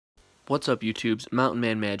What's up, YouTube's Mountain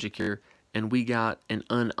Man Magic here, and we got an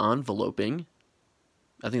unenveloping,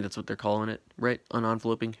 I think that's what they're calling it, right?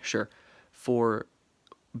 Unenveloping? Sure. For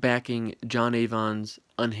backing John Avon's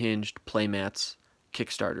Unhinged Playmats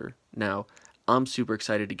Kickstarter. Now, I'm super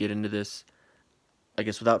excited to get into this. I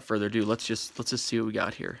guess without further ado, let's just see what we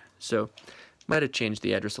got here. So, might have changed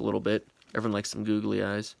the address a little bit. Everyone likes some googly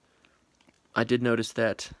eyes. I did notice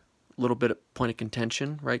that little bit of point of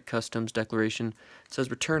contention, right? Customs declaration. It says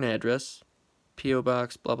return address, P.O.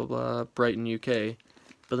 Box, blah, blah, blah, Brighton, UK.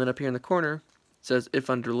 But then up here in the corner, it says if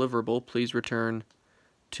undeliverable, please return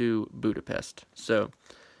to Budapest. So,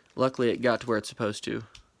 luckily it got to where it's supposed to.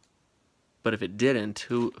 But if it didn't,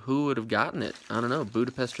 who would have gotten it? I don't know,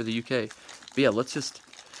 Budapest or the UK. But yeah, let's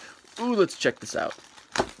check this out.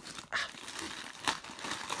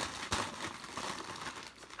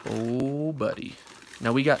 Oh, buddy.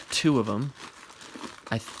 Now, we got two of them.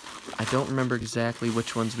 I don't remember exactly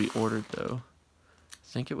which ones we ordered, though. I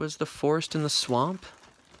think it was the Forest and the Swamp.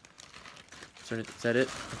 Is that it?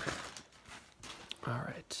 Okay.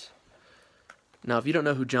 Alright. Now, if you don't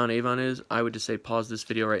know who John Avon is, I would just say pause this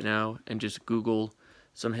video right now and just Google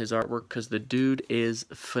some of his artwork, because the dude is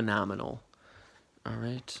phenomenal.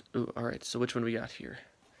 Alright. Alright, so which one we got here?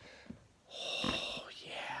 Oh,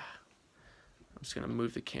 yeah. I'm just going to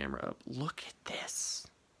move the camera up. Look at this.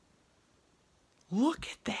 Look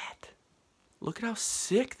at that. Look at how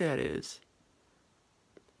sick that is.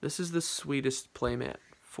 This is the sweetest playmat,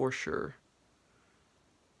 for sure.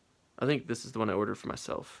 I think this is the one I ordered for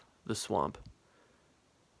myself. The Swamp.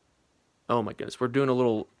 Oh my goodness. We're doing a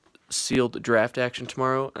little sealed draft action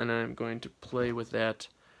tomorrow, and I'm going to play with that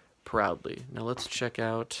proudly. Now let's check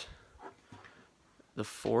out the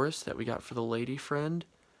Forest that we got for the lady friend.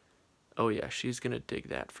 Oh yeah, she's going to dig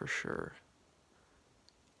that for sure.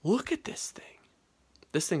 Look at this thing.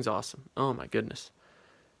 This thing's awesome. Oh my goodness.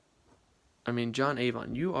 I mean, John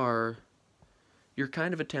Avon, you're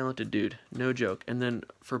kind of a talented dude, no joke. And then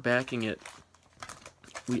for backing it,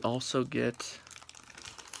 we also get,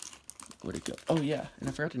 where'd it go? Oh yeah, and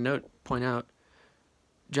I forgot to point out,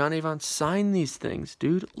 John Avon signed these things,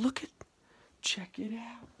 dude. Check it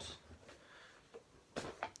out.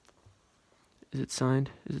 Is it signed?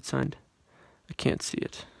 Is it signed? I can't see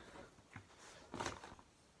it.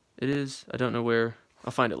 It is. I don't know where.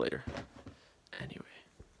 I'll find it later. Anyway.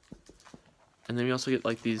 And then we also get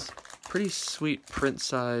like these pretty sweet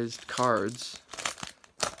print-sized cards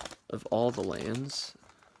of all the lands.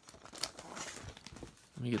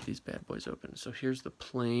 Let me get these bad boys open. So here's the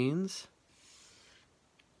plains.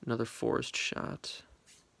 Another forest shot.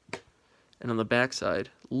 And on the back side,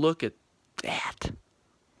 look at that.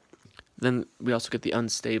 Then we also get the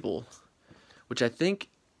unstable, which I think,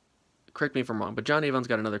 correct me if I'm wrong, but John Avon's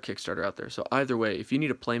got another Kickstarter out there. So either way, if you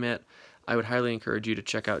need a playmat, I would highly encourage you to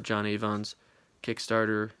check out John Avon's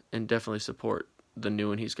Kickstarter and definitely support the new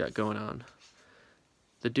one he's got going on.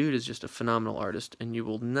 The dude is just a phenomenal artist, and you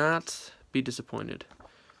will not be disappointed.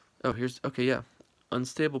 Oh, okay, yeah.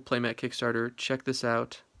 Unstable Playmat Kickstarter. Check this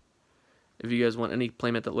out. If you guys want any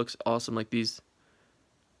playmat that looks awesome like these,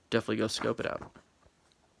 definitely go scope it out.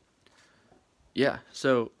 Yeah,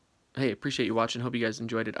 so, hey, appreciate you watching. Hope you guys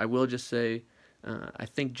enjoyed it. I will just say, I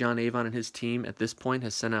think John Avon and his team at this point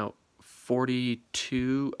has sent out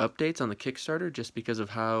 42 updates on the Kickstarter, just because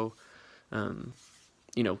of how,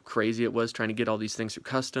 crazy it was trying to get all these things through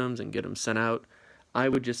customs and get them sent out. I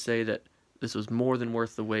would just say that this was more than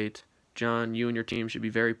worth the wait. John, you and your team should be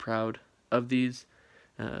very proud of these.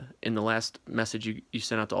 In the last message you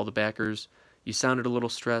sent out to all the backers, you sounded a little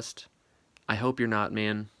stressed. I hope you're not,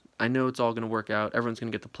 man. I know it's all going to work out. Everyone's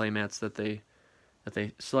going to get the playmats that they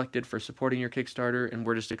selected for supporting your Kickstarter, and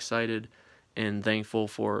we're just excited and thankful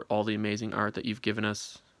for all the amazing art that you've given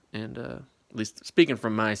us. And at least speaking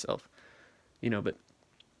from myself, but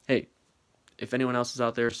hey, if anyone else is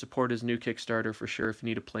out there, support his new Kickstarter for sure if you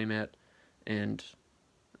need a playmat. And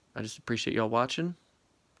I just appreciate y'all watching.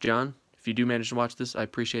 John, if you do manage to watch this, I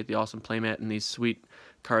appreciate the awesome playmat and these sweet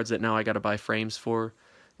cards that now I got to buy frames for.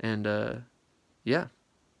 And yeah,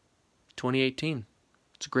 2018.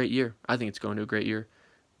 It's a great year. I think it's going to a great year.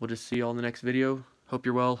 We'll just see you all in the next video. Hope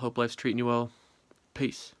you're well. Hope life's treating you well.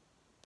 Peace.